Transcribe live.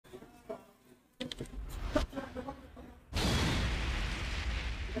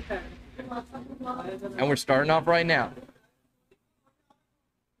And we're starting off right now.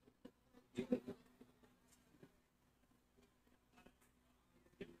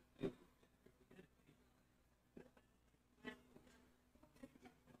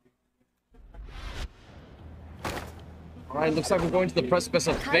 Alright, looks like we're going to the precipice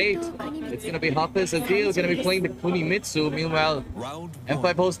of fate. It's going to be Hafiz Adeel going to be playing the Kunimitsu. Meanwhile,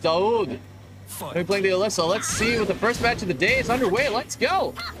 M5Host Dawood going to be playing the Alisa. Let's see what the first match of the day is underway. Let's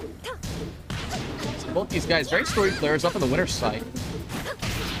go! So both these guys, very storied players up on the winner's side.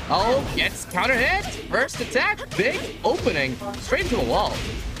 Oh, gets counter hit! First attack, big opening, straight into the wall.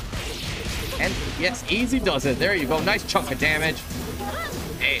 And yes, easy does it. There you go, nice chunk of damage.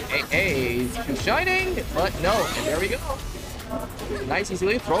 Hey, too shining, but no, and there we go. Nice,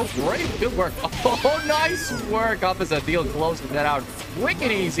 easily throw, great, good work. Oh, nice work. Hafiz Adeel closing that out quick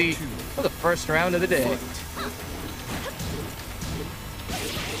and easy for the first round of the day.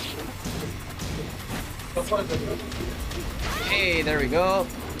 Hey, there we go.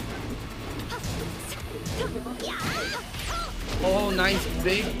 Oh, nice,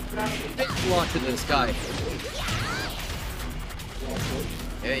 big launch into the sky.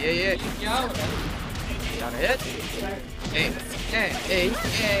 Yeah. Got it.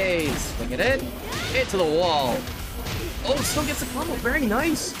 Hey. Swing it in. Hit to the wall. Oh, still gets a combo. Very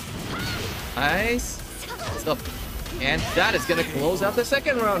nice. Nice. Stuff. And that is going to close out the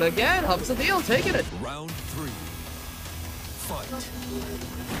second round. Again, Hafiz Adeel taking it. Round 3. Fight.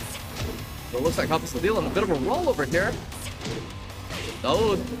 So it looks like Hafiz Adeel on a bit of a roll over here.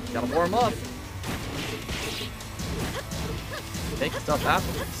 Oh, gotta warm up. Take stuff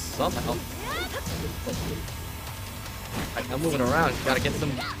afterwards somehow. I'm moving around. Gotta get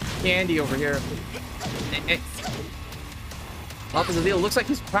some candy over here. Hafiz Adeel looks like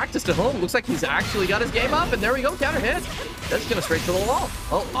he's practiced at home. Looks like he's actually got his game up. And there we go. Counter hit. That's gonna straight to the wall.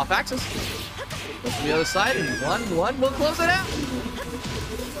 Oh, off axis. Goes to the other side. And 1-1 will close it out.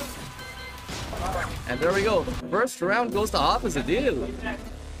 And there we go. First round goes to Hafiz Adeel.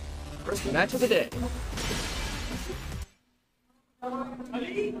 First match of the day.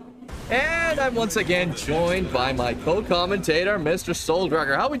 And I'm once again joined by my co-commentator, Mr.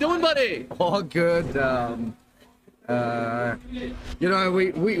 Souldragger. How we doing, buddy? All good. You know,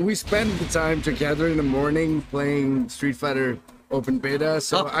 we spend the time together in the morning playing Street Fighter Open Beta.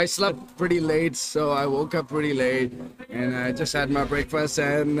 So I slept pretty late, so I woke up pretty late, and I just had my breakfast,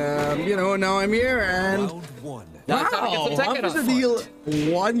 and you know, now I'm here. And Round 1. Now it's time to get some Tekken Hafiz on.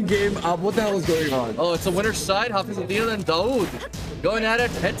 Adeel, one game up. What the hell is going on? Oh, it's the winner's side. Hafiz Adeel and Dawood going at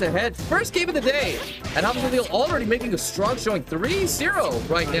it head to head. First game of the day. And Hafiz Adeel already making a strong showing 3-0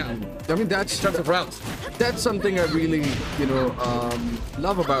 right now in I mean, that's terms of rounds. that's something I really, you know,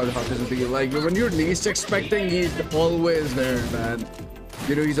 love about Hafiz Adeel. Like, when you're least expecting, he's always there, man.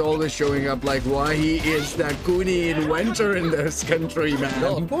 You know, he's always showing up, like why he is that Kuni inventor in this country, man.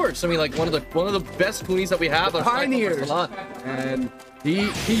 No, of course. I mean, like one of the best Kunis that we have. Pioneers. And he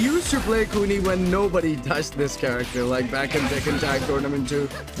used to play Kuni when nobody touched this character, like back in Tekken Tag Tournament 2.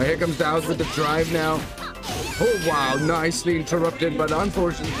 Here comes Dawood with the drive now. Oh wow, nicely interrupted, but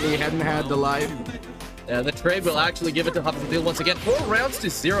unfortunately he hadn't had the life. Yeah, the trade will actually give it to Hafiz Adeel once again. 4 rounds to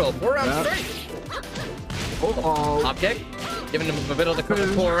 0. 4 rounds straight. Hop kick. Giving him a bit of the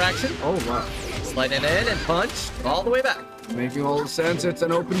core action. Oh wow. Sliding in and punch all the way back. Making all the sense. It's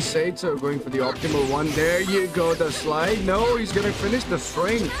an open stage, so going for the optimal one. There you go, the slide. No, he's gonna finish the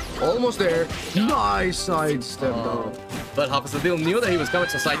string. Almost there. Nice sidestep though. But Hafiz Adeel knew that he was coming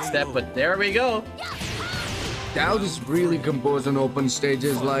to sidestep, but there we go. Dawood is really composed on open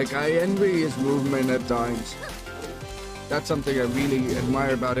stages. Like, I envy his movement at times. That's something I really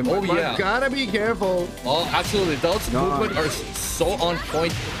admire about him. Oh, but yeah. Gotta be careful. Oh, absolutely. Those Nice. movement are so on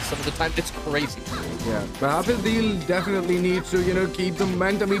point some of the time. It's crazy. Yeah, but Hafiz Adeel definitely needs to, you know, keep the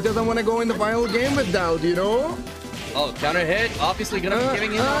momentum. He doesn't want to go in the final game with Dawood, you know? Oh, counter hit. Obviously going to be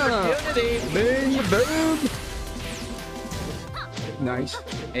giving him an opportunity. Bing, boom. Nice.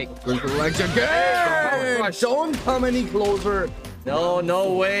 Hey, Going for the legs again. Rush. Don't come any closer.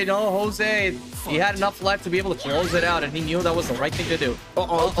 no way, no, Jose. He had enough life to be able to close it out, and he knew that was the right thing to do.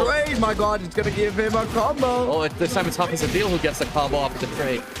 Trade, my God, it's gonna give him a combo. Oh, this time it's Hafiz Adeel who gets the combo off the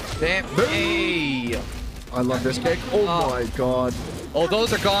trade. Bam. Hey. I love this kick. Oh my God. Oh,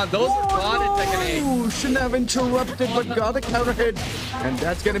 those are gone. Those are gone in Tekken 8. Oh, shouldn't have interrupted, but got a counter hit. And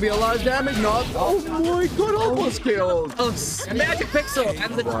that's gonna be a lot of damage. Not. Oh my God, almost killed. Oh, Magic Pixel,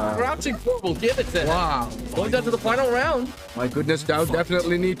 and the crouching forward will give it to him. Wow. Going down to the final round. My goodness, Dawood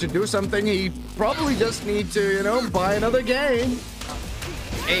definitely need to do something. He probably just need to, you know, buy another game.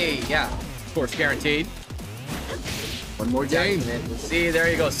 Hey, yeah. Of course, guaranteed. One more game. See,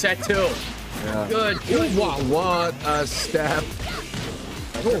 there you go. Set 2. Yeah. Good. Oh, wow, what a step.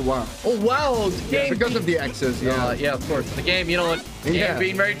 Oh, wow. Oh, wow. The Yeah, game. because of the X's, yeah. Yeah, of course. The game, you know, game Yeah.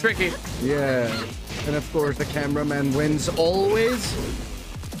 being very tricky. Yeah. And of course, the cameraman wins always.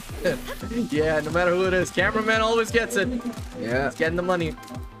 Yeah, no matter who it is, cameraman always gets it. Yeah. He's getting the money.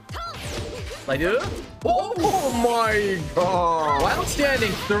 Like, dude. Oh my god. Wild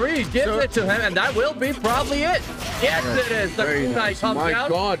standing 3 gives it to him, and that will be probably it. Yes, it is. The Very kunai nice. comes My out.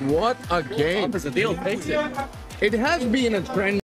 god, what a game. Hafiz Adeel takes it. It has been a trend